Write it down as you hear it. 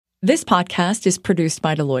This podcast is produced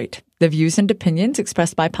by Deloitte. The views and opinions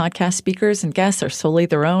expressed by podcast speakers and guests are solely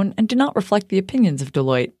their own and do not reflect the opinions of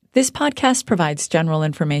Deloitte. This podcast provides general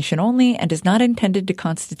information only and is not intended to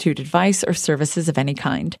constitute advice or services of any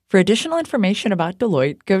kind. For additional information about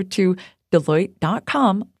Deloitte, go to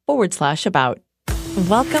deloitte.com/about.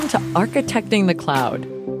 Welcome to Architecting the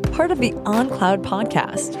Cloud, part of the On Cloud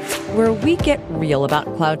podcast, where we get real about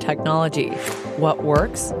cloud technology, what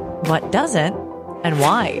works, what doesn't, and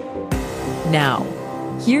why. Now,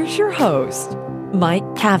 here's your host, Mike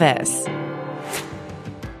Kavis.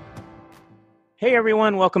 Hey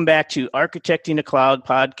everyone, welcome back to Architecting the Cloud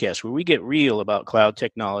podcast, where we get real about cloud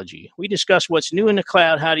technology. We discuss what's new in the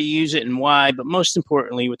cloud, how to use it and why, but most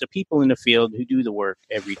importantly, with the people in the field who do the work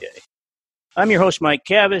every day. I'm your host, Mike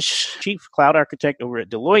Kavis, Chief Cloud Architect over at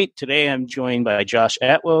Deloitte. Today I'm joined by Josh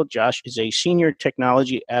Atwell. Josh is a Senior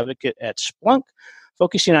Technology Advocate at Splunk,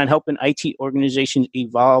 focusing on helping IT organizations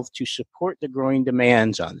evolve to support the growing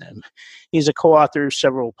demands on them. He's a co-author of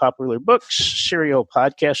several popular books, serial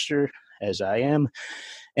podcaster, as I am,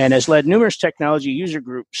 and has led numerous technology user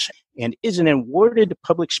groups, and is an awarded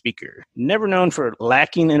public speaker. Never known for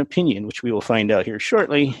lacking an opinion, which we will find out here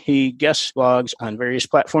shortly. He guest blogs on various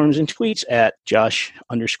platforms and tweets at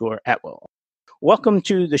Josh_Atwell. Welcome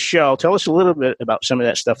to the show. Tell us a little bit about some of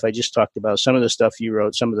that stuff I just talked about, some of the stuff you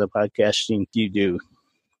wrote, some of the podcasting you do.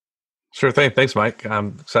 Sure thing. Thanks, Mike.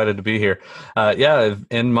 I'm excited to be here.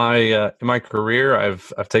 In my career,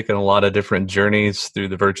 I've taken a lot of different journeys through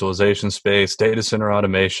the virtualization space, data center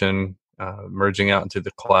automation, merging out into the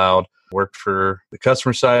cloud. Worked for the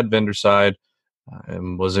customer side, vendor side,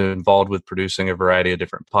 and was involved with producing a variety of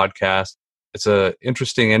different podcasts. It's an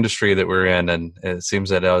interesting industry that we're in, and it seems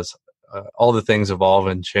that as all the things evolve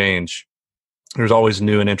and change, there's always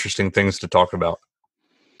new and interesting things to talk about.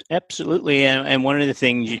 Absolutely. And one of the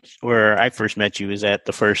things where I first met you is at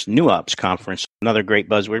the first NewOps conference, another great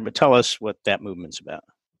buzzword, but tell us what that movement's about.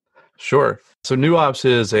 Sure. So NewOps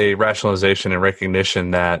is a rationalization and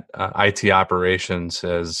recognition that IT operations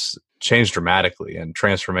has changed dramatically, and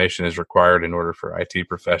transformation is required in order for IT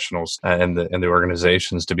professionals and the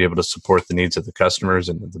organizations to be able to support the needs of the customers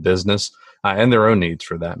and the business and their own needs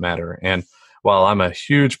for that matter. And while I'm a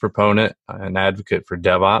huge proponent and advocate for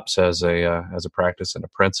DevOps as a practice and a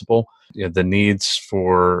principle, the needs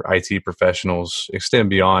for IT professionals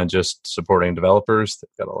extend beyond just supporting developers.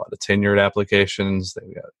 They've got a lot of tenured applications.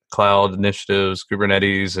 They've got cloud initiatives,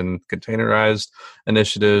 Kubernetes and containerized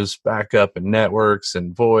initiatives, backup and networks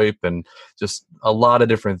and VoIP, and just a lot of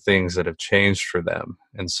different things that have changed for them.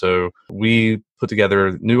 And so we put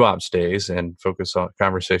together NewOps days and focus on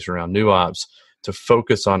conversation around NewOps to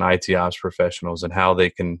focus on IT ops professionals and how they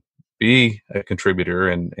can be a contributor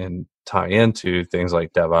and tie into things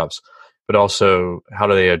like DevOps, but also how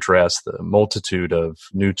do they address the multitude of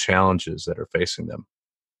new challenges that are facing them.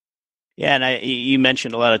 Yeah, and you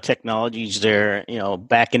mentioned a lot of technologies there. You know,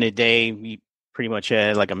 back in the day, we pretty much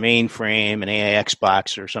had like a mainframe, an AIX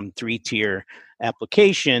box, or some 3-tier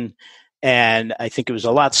application. And I think it was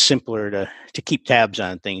a lot simpler to keep tabs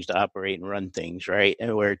on things, to operate and run things, right?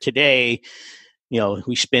 And where today,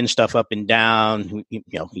 we spin stuff up and down. You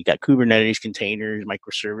got Kubernetes, containers,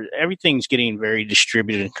 microservices. Everything's getting very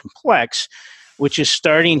distributed and complex, which is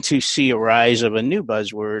starting to see a rise of a new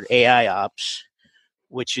buzzword, AIOps,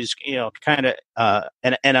 which is, kind of,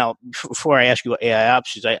 before I ask you what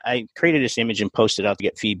AIOps is, I created this image and posted it out to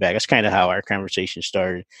get feedback. That's kind of how our conversation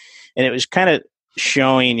started. And it was kind of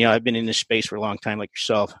showing, I've been in this space for a long time, like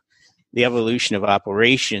yourself, the evolution of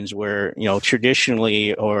operations where,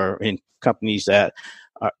 traditionally, or in companies that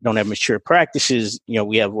don't have mature practices,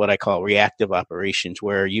 we have what I call reactive operations,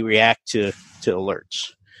 where you react to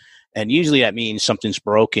alerts. And usually that means something's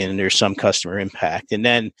broken and there's some customer impact. And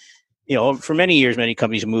then, for many years, many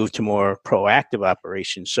companies moved to more proactive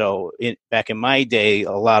operations. So back in my day,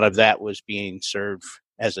 a lot of that was being served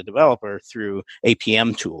as a developer through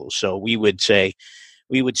APM tools. So we would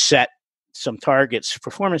set some targets,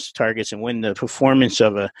 performance targets, and when the performance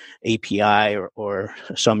of a API or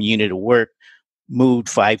some unit of work moved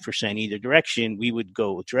 5% either direction, we would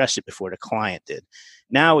go address it before the client did.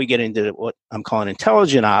 Now we get into what I'm calling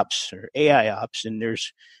intelligent ops or AI ops, and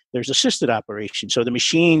there's assisted operations. So the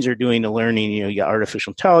machines are doing the learning, you got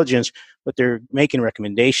artificial intelligence, but they're making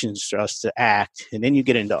recommendations for us to act. And then you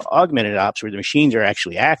get into augmented ops where the machines are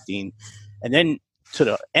actually acting. And then to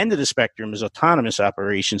the end of the spectrum is autonomous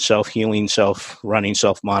operations, self-healing, self-running,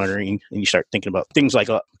 self-monitoring, and you start thinking about things like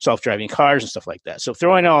self-driving cars and stuff like that. So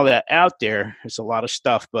throwing all that out there, it's a lot of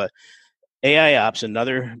stuff, but AIOps,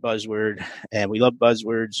 another buzzword, and we love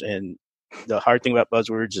buzzwords, and the hard thing about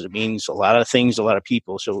buzzwords is it means a lot of things, a lot of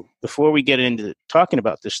people. So before we get into talking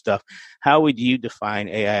about this stuff, how would you define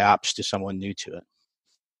AIOps to someone new to it?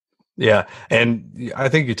 Yeah, and I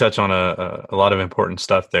think you touch on a lot of important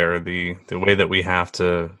stuff there. The way that we have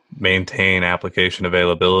to maintain application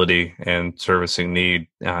availability and servicing need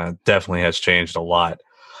definitely has changed a lot.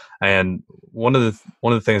 And one of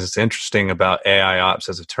the things that's interesting about AI ops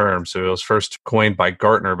as a term, so it was first coined by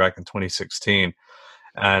Gartner back in 2016,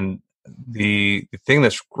 and the thing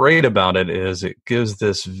that's great about it is it gives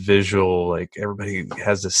this visual, like everybody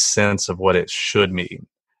has a sense of what it should mean.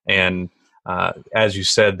 And as you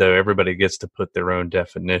said, though, everybody gets to put their own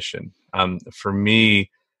definition. For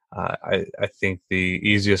me, I think the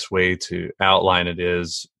easiest way to outline it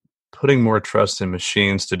is putting more trust in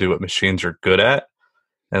machines to do what machines are good at,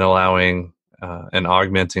 and allowing and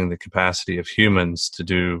augmenting the capacity of humans to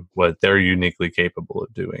do what they're uniquely capable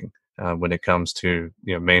of doing when it comes to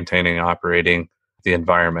maintaining and operating the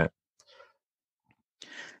environment.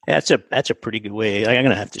 Yeah, that's a pretty good way. I'm going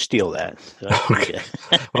to have to steal that. So, okay.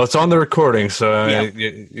 Well, it's on the recording, so yeah.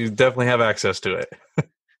 You definitely have access to it.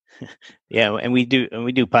 Yeah, and we do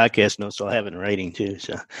podcast notes, so I'll have it in writing too.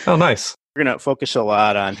 So, oh, nice. We're going to focus a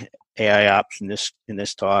lot on AI ops in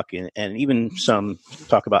this talk, and even some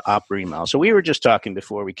talk about operating models. So we were just talking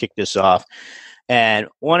before we kicked this off, and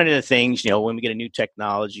one of the things, when we get a new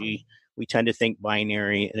technology, we tend to think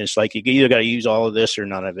binary, and it's like you either got to use all of this or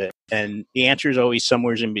none of it. And the answer is always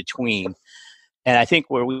somewhere in between. And I think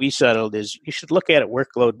where we settled is you should look at it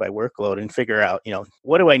workload by workload and figure out,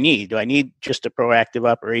 what do I need? Do I need just a proactive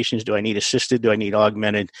operations? Do I need assisted? Do I need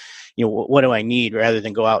augmented? What do I need rather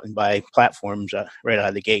than go out and buy platforms right out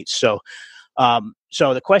of the gate? So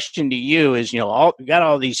the question to you is, we got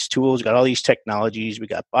all these tools, got all these technologies, we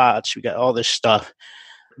got bots, we got all this stuff.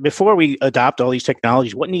 Before we adopt all these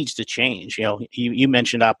technologies, what needs to change? You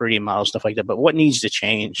mentioned operating models, stuff like that, but what needs to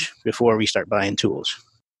change before we start buying tools?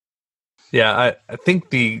 Yeah, I think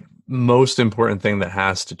the most important thing that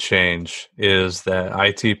has to change is that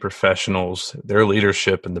IT professionals, their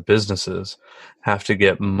leadership and the businesses have to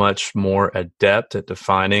get much more adept at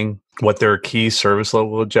defining what their key service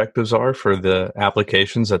level objectives are for the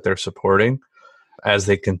applications that they're supporting as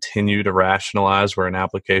they continue to rationalize where an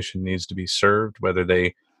application needs to be served, whether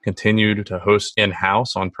they continue to host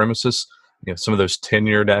in-house on premises, some of those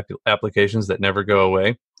tenured applications that never go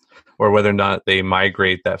away, or whether or not they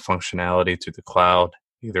migrate that functionality to the cloud,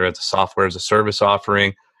 either as a software as a service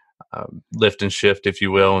offering, lift and shift, if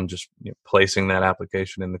you will, and just placing that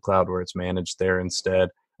application in the cloud where it's managed there instead,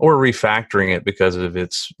 or refactoring it because of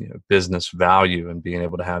its business value and being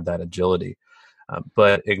able to have that agility.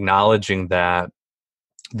 But acknowledging that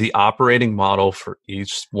the operating model for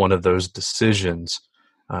each one of those decisions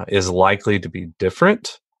is likely to be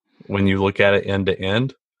different when you look at it end to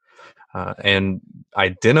end, and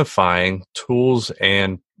identifying tools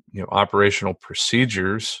and operational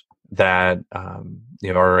procedures that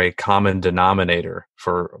are a common denominator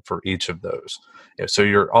for each of those. So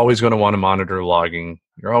you're always going to want to monitor logging.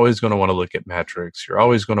 You're always going to want to look at metrics. You're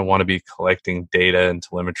always going to want to be collecting data and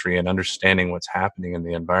telemetry and understanding what's happening in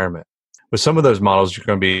the environment. With some of those models, you're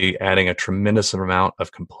going to be adding a tremendous amount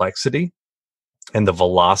of complexity, and the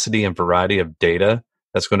velocity and variety of data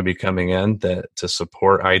that's going to be coming in to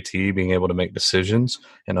support IT being able to make decisions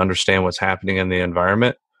and understand what's happening in the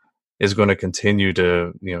environment is going to continue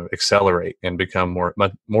to accelerate and become more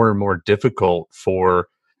and more difficult for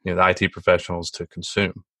the IT professionals to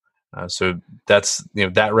consume. So that's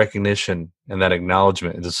that recognition and that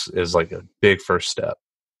acknowledgement is like a big first step.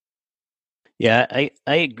 Yeah,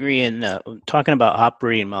 I agree. And talking about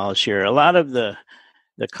operating models here, a lot of the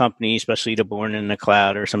companies, especially the born in the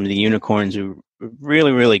cloud or some of the unicorns who are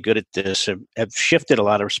really, really good at this, have shifted a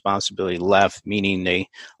lot of responsibility left, meaning a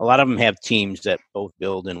lot of them have teams that both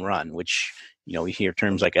build and run, which, we hear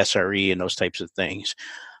terms like SRE and those types of things.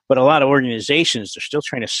 But a lot of organizations, they're still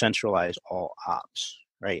trying to centralize all ops,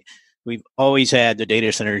 right? We've always had the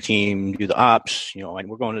data center team do the ops, and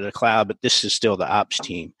we're going to the cloud, but this is still the ops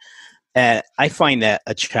team. And I find that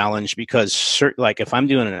a challenge because, like, if I'm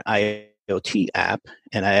doing an IoT app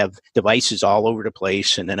and I have devices all over the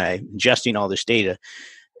place and then I'm ingesting all this data,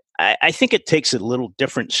 I think it takes a little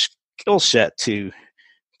different skill set to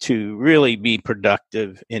really be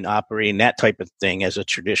productive in operating that type of thing as a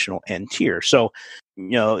traditional end tier. So,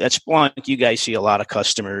 at Splunk, you guys see a lot of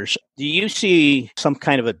customers. Do you see some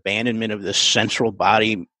kind of abandonment of the central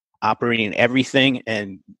body operating everything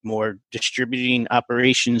and more distributing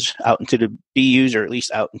operations out into the BUs or at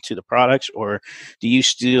least out into the products? Or do you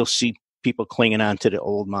still see people clinging on to the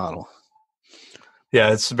old model?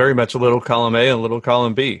 Yeah, it's very much a little column A and a little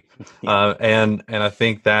column B. Yeah. And I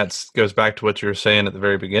think that goes back to what you were saying at the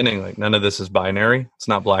very beginning. Like, none of this is binary. It's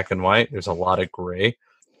not black and white. There's a lot of gray.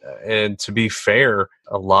 And to be fair,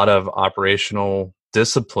 a lot of operational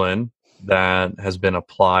discipline that has been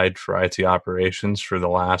applied for IT operations for the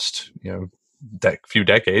last, few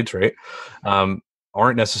decades, right,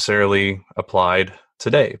 aren't necessarily applied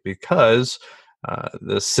today because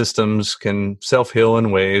the systems can self-heal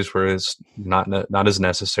in ways where it's not as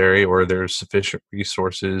necessary, or there's sufficient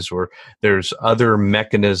resources, or there's other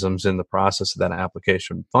mechanisms in the process of that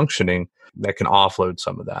application functioning that can offload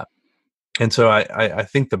some of that. And so I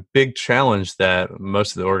think the big challenge that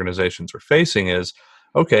most of the organizations are facing is,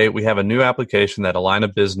 okay, we have a new application that a line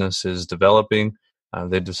of business is developing.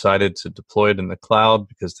 They decided to deploy it in the cloud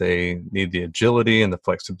because they need the agility and the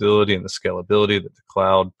flexibility and the scalability that the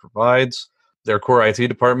cloud provides. Their core IT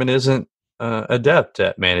department isn't adept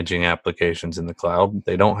at managing applications in the cloud.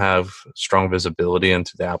 They don't have strong visibility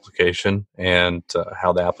into the application and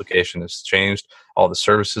how the application has changed, all the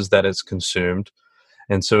services that it's consumed.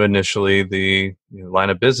 And so initially, the line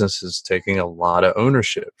of business is taking a lot of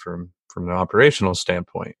ownership from an operational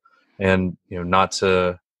standpoint, and not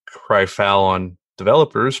to cry foul on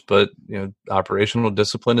developers, but operational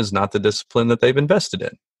discipline is not the discipline that they've invested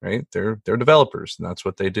in. Right? They're developers, and that's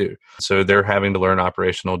what they do. So they're having to learn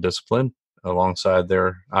operational discipline alongside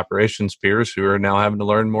their operations peers, who are now having to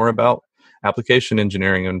learn more about application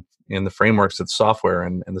engineering and the frameworks of the software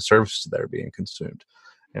and the services that are being consumed.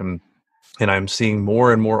 And I'm seeing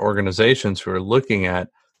more and more organizations who are looking at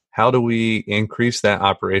how do we increase that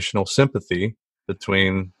operational sympathy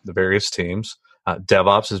between the various teams.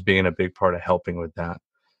 DevOps is being a big part of helping with that.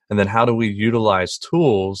 And then how do we utilize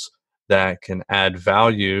tools that can add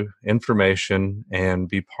value, information, and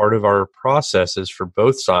be part of our processes for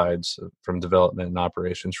both sides from development and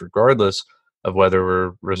operations, regardless of whether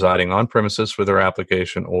we're residing on premises with our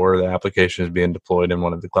application or the application is being deployed in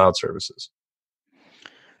one of the cloud services.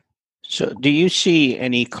 So do you see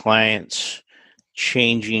any clients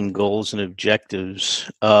changing goals and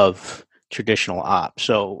objectives of traditional ops?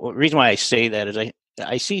 So the reason why I say that is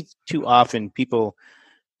I see too often people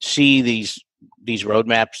see these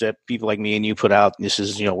roadmaps that people like me and you put out. This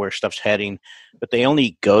is where stuff's heading, but they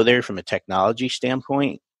only go there from a technology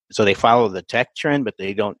standpoint. So they follow the tech trend, but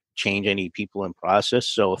they don't change any people and process.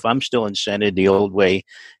 So if I'm still incented the old way,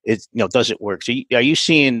 does it work? So are you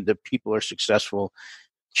seeing the people are successful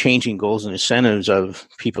changing goals and incentives of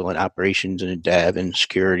people in operations and dev and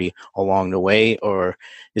security along the way, or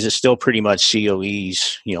is it still pretty much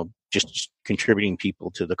COEs, just contributing people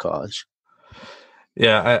to the cause?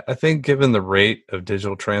 Yeah, I think given the rate of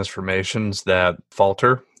digital transformations that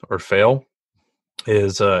falter or fail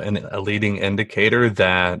is a leading indicator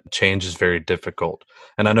that change is very difficult.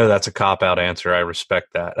 And I know that's a cop-out answer. I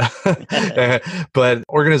respect that. But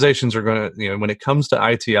organizations are going to, when it comes to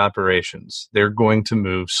IT operations, they're going to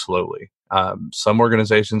move slowly. Some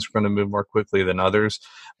organizations are going to move more quickly than others,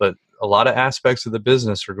 but a lot of aspects of the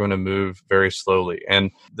business are going to move very slowly. And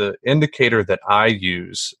the indicator that I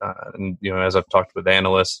use, and as I've talked with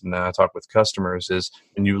analysts and I talk with customers, is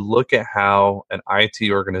when you look at how an IT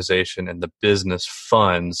organization and the business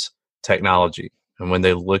funds technology, and when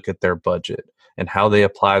they look at their budget and how they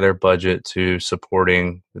apply their budget to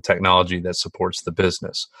supporting the technology that supports the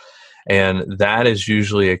business. And that is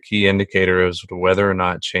usually a key indicator as to whether or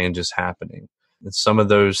not change is happening. And some of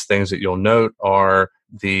those things that you'll note are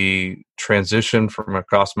the transition from a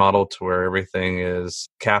cost model to where everything is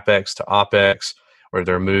CapEx to OpEx, where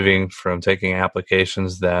they're moving from taking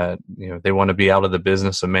applications that they want to be out of the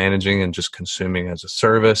business of managing and just consuming as a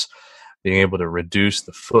service, being able to reduce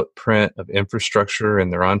the footprint of infrastructure in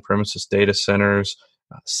their on-premises data centers,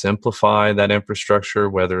 simplify that infrastructure,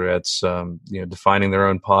 whether it's defining their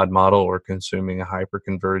own pod model or consuming a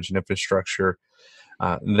hyper-converged infrastructure.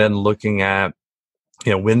 Then looking at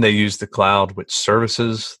when they use the cloud, which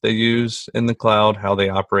services they use in the cloud, how they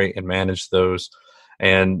operate and manage those,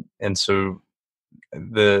 and so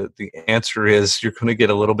the answer is you're going to get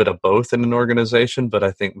a little bit of both in an organization. But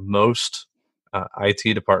I think most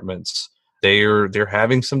IT departments, they're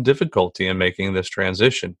having some difficulty in making this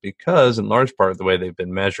transition because, in large part, the way they've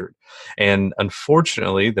been measured, and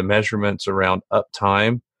unfortunately, the measurements around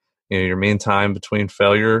uptime, your mean time between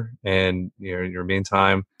failure and your mean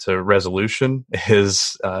time to resolution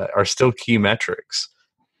are still key metrics.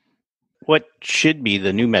 What should be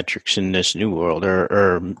the new metrics in this new world,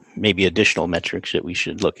 or maybe additional metrics that we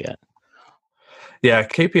should look at? Yeah,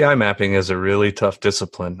 KPI mapping is a really tough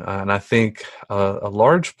discipline, and I think a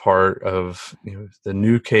large part of the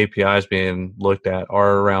new KPIs being looked at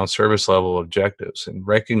are around service level objectives and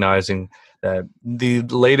recognizing that the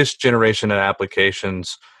latest generation of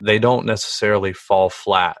applications, they don't necessarily fall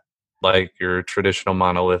flat like your traditional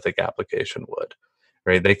monolithic application would,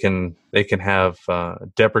 right? They can have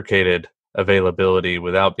deprecated availability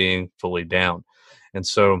without being fully down. And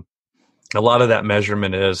so a lot of that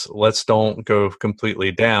measurement is, let's don't go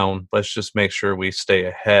completely down. Let's just make sure we stay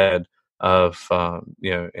ahead of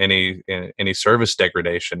any service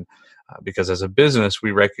degradation, because as a business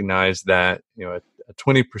we recognize that a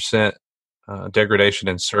 20% degradation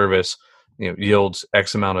in service yields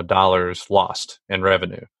X amount of dollars lost in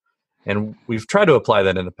revenue. And we've tried to apply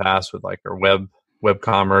that in the past with like our web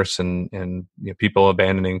commerce and people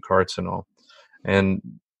abandoning carts and all. And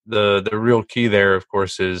the real key there, of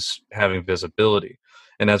course, is having visibility.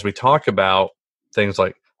 And as we talk about things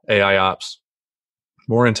like AIOps,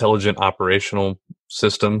 more intelligent operational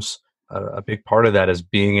systems, a big part of that is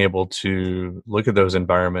being able to look at those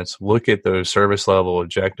environments, look at those service level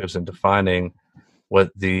objectives, and defining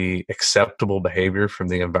what the acceptable behavior from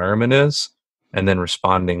the environment is, and then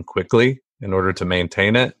responding quickly in order to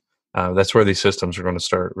maintain it. That's where these systems are going to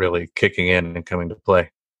start really kicking in and coming to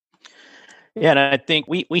play. Yeah, and I think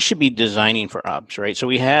we should be designing for ops, right? So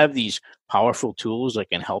we have these powerful tools that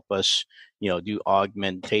can help us, do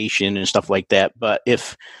augmentation and stuff like that. But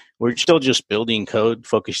if we're still just building code,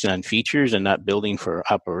 focusing on features and not building for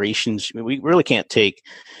operations, we really can't take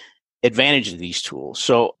advantage of these tools.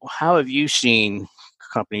 So how have you seen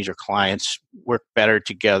companies or clients work better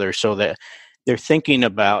together so that they're thinking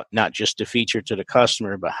about not just the feature to the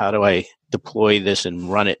customer, but how do I deploy this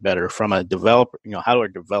and run it better from a developer? How are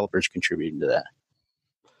developers contributing to that?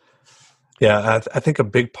 Yeah, I think a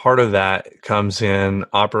big part of that comes in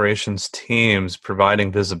operations teams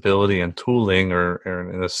providing visibility and tooling or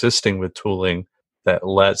assisting with tooling that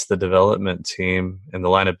lets the development team in the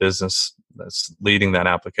line of business that's leading that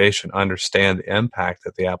application understand the impact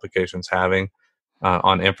that the application's having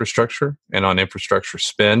on infrastructure and on infrastructure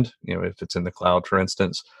spend, if it's in the cloud, for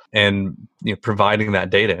instance, and providing that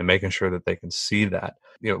data and making sure that they can see that.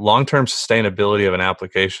 Long-term sustainability of an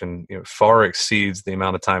application far exceeds the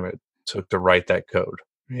amount of time it took to write that code.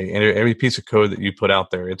 And every piece of code that you put out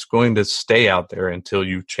there, it's going to stay out there until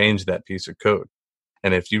you change that piece of code.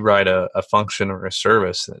 And if you write a function or a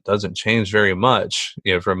service that doesn't change very much,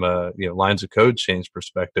 from a lines of code change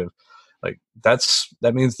perspective, like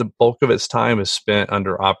that means the bulk of its time is spent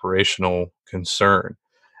under operational concern.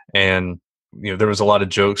 And there was a lot of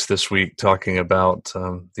jokes this week talking about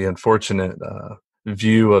the unfortunate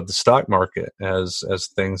view of the stock market as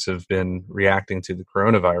things have been reacting to the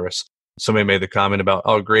coronavirus. Somebody made the comment about,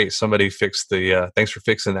 oh, great, somebody fixed thanks for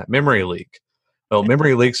fixing that memory leak. Well,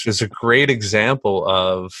 memory leaks is a great example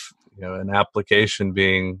of an application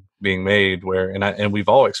being made where, and we've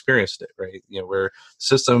all experienced it, right? Where the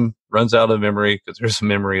system runs out of memory because there's a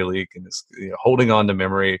memory leak and it's holding on to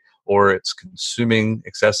memory, or it's consuming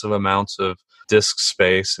excessive amounts of disk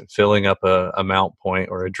space and filling up a mount point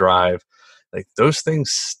or a drive. Like those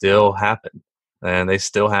things still happen, and they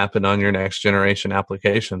still happen on your next generation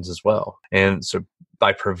applications as well. And so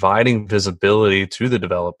by providing visibility to the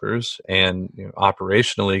developers and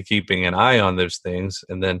operationally keeping an eye on those things,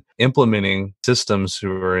 and then implementing systems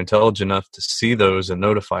who are intelligent enough to see those and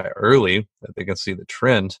notify early that they can see the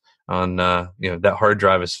trend on that hard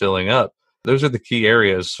drive is filling up. Those are the key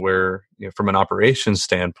areas where, from an operations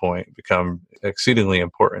standpoint, become exceedingly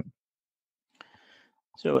important.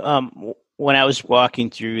 So when I was walking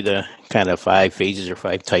through the kind of 5 phases or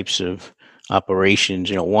 5 types of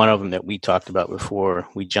operations, one of them that we talked about before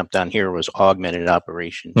we jumped on here was augmented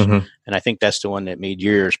operations. Mm-hmm. And I think that's the one that made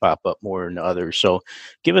yours pop up more than others. So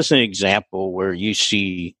give us an example where you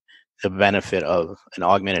see the benefit of an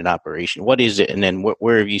augmented operation. What is it? And then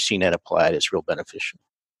where have you seen that applied that's real beneficial?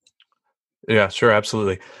 Yeah, sure,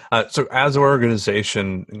 absolutely. So as an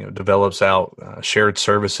organization, develops out shared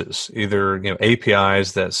services, either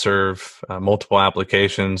APIs that serve multiple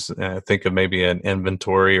applications. Think of maybe an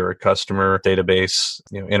inventory or a customer database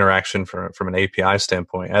interaction from an API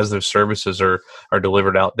standpoint. As those services are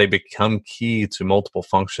delivered out, they become key to multiple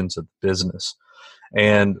functions of the business.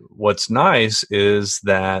 And what's nice is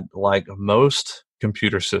that, like most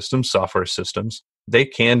computer systems, software systems, they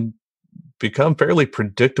can become fairly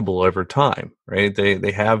predictable over time, right?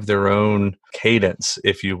 They have their own cadence,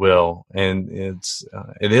 if you will, and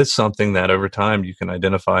it is something that over time you can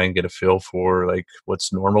identify and get a feel for, like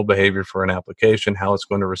what's normal behavior for an application, how it's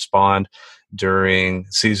going to respond during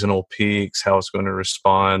seasonal peaks, how it's going to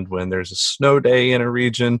respond when there's a snow day in a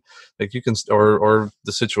region, like you can, or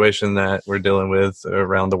the situation that we're dealing with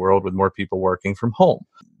around the world with more people working from home.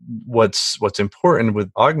 what's important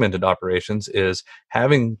with augmented operations is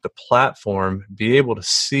having the platform be able to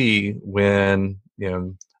see when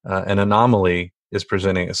an anomaly is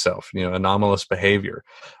presenting itself, anomalous behavior,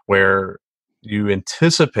 where you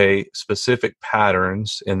anticipate specific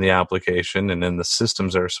patterns in the application and in the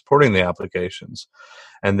systems that are supporting the applications.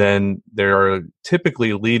 And then there are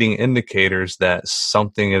typically leading indicators that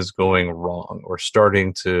something is going wrong or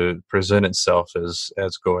starting to present itself as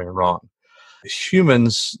going wrong.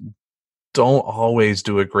 Humans don't always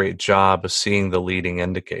do a great job of seeing the leading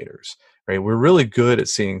indicators, right? We're really good at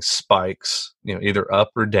seeing spikes, either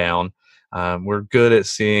up or down. We're good at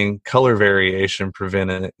seeing color variation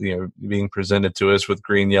being presented to us with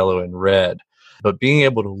green, yellow, and red. But being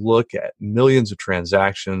able to look at millions of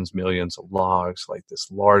transactions, millions of logs, like this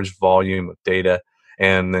large volume of data,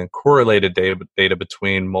 and then correlated data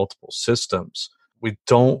between multiple systems, we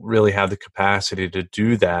don't really have the capacity to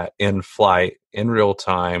do that in flight, in real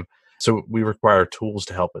time. So we require tools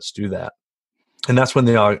to help us do that. And that's when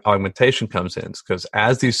the augmentation comes in, because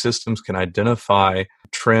as these systems can identify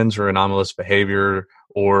trends or anomalous behavior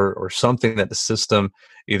or something that the system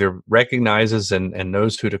either recognizes and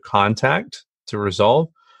knows who to contact to resolve,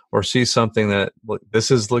 or see something that, look, this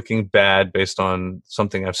is looking bad based on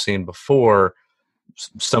something I've seen before,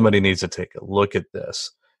 somebody needs to take a look at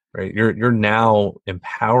this. Right? You're now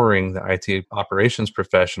empowering the IT operations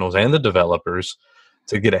professionals and the developers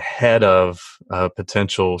to get ahead of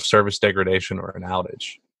potential service degradation or an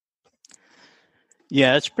outage.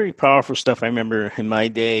 Yeah, it's pretty powerful stuff. I remember in my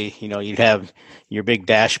day, you'd have your big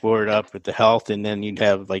dashboard up with the health, and then you'd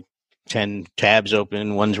have like 10 tabs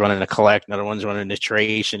open. One's running a collect, another one's running a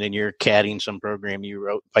trace, and then you're catting some program you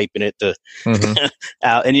wrote, piping it to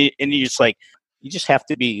out. And you just like, you just have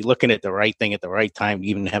to be looking at the right thing at the right time to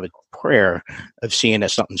even have a prayer of seeing that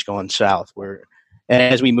something's going south. And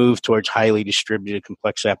as we move towards highly distributed,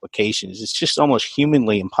 complex applications, it's just almost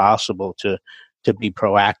humanly impossible to be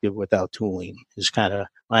proactive without tooling, is kind of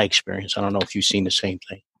my experience. I don't know if you've seen the same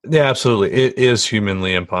thing. Yeah, absolutely. It is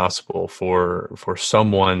humanly impossible for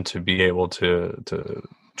someone to be able to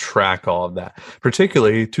track all of that,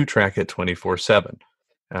 particularly to track it 24/7,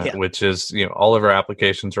 which is, all of our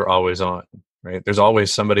applications are always on, right? There's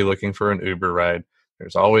always somebody looking for an Uber ride.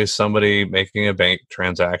 There's always somebody making a bank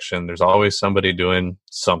transaction. There's always somebody doing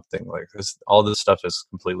something like this. All this stuff is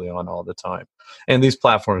completely on all the time. And these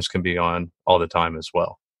platforms can be on all the time as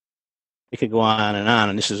well. It could go on,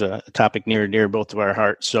 and this is a topic near and dear both of our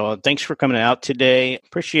hearts. So thanks for coming out today.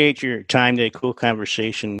 Appreciate your time today. Cool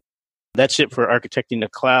conversation. That's it for Architecting the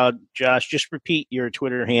Cloud. Josh, just repeat your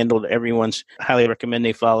Twitter handle to everyone's. Highly recommend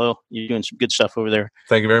they follow. You're doing some good stuff over there.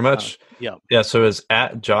 Thank you very much. Yeah. So it's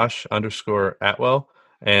at Josh_Atwell.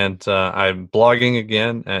 And I'm blogging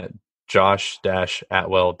again at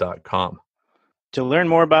josh-atwell.com. To learn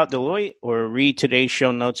more about Deloitte or read today's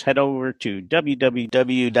show notes, head over to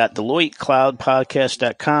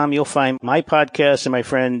www.deloittecloudpodcast.com. You'll find my podcast and my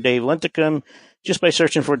friend Dave Linthicum just by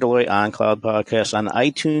searching for Deloitte on Cloud Podcast on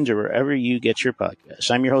iTunes or wherever you get your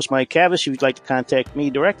podcasts. I'm your host, Mike Cavus. If you'd like to contact me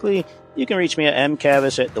directly, you can reach me at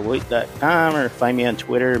mcavus@deloitte.com or find me on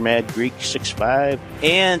Twitter, madgreek65.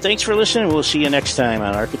 And thanks for listening. We'll see you next time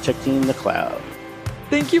on Architecting the Cloud.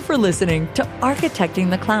 Thank you for listening to Architecting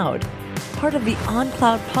the Cloud, part of the On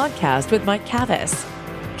Cloud podcast with Mike Cavus.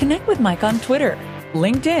 Connect with Mike on Twitter,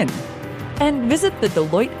 LinkedIn, and visit the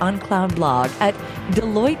Deloitte On Cloud blog at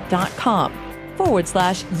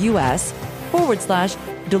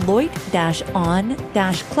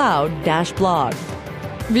deloitte.com/us/Deloitte-on-cloud-blog.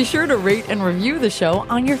 Be sure to rate and review the show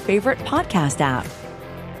on your favorite podcast app.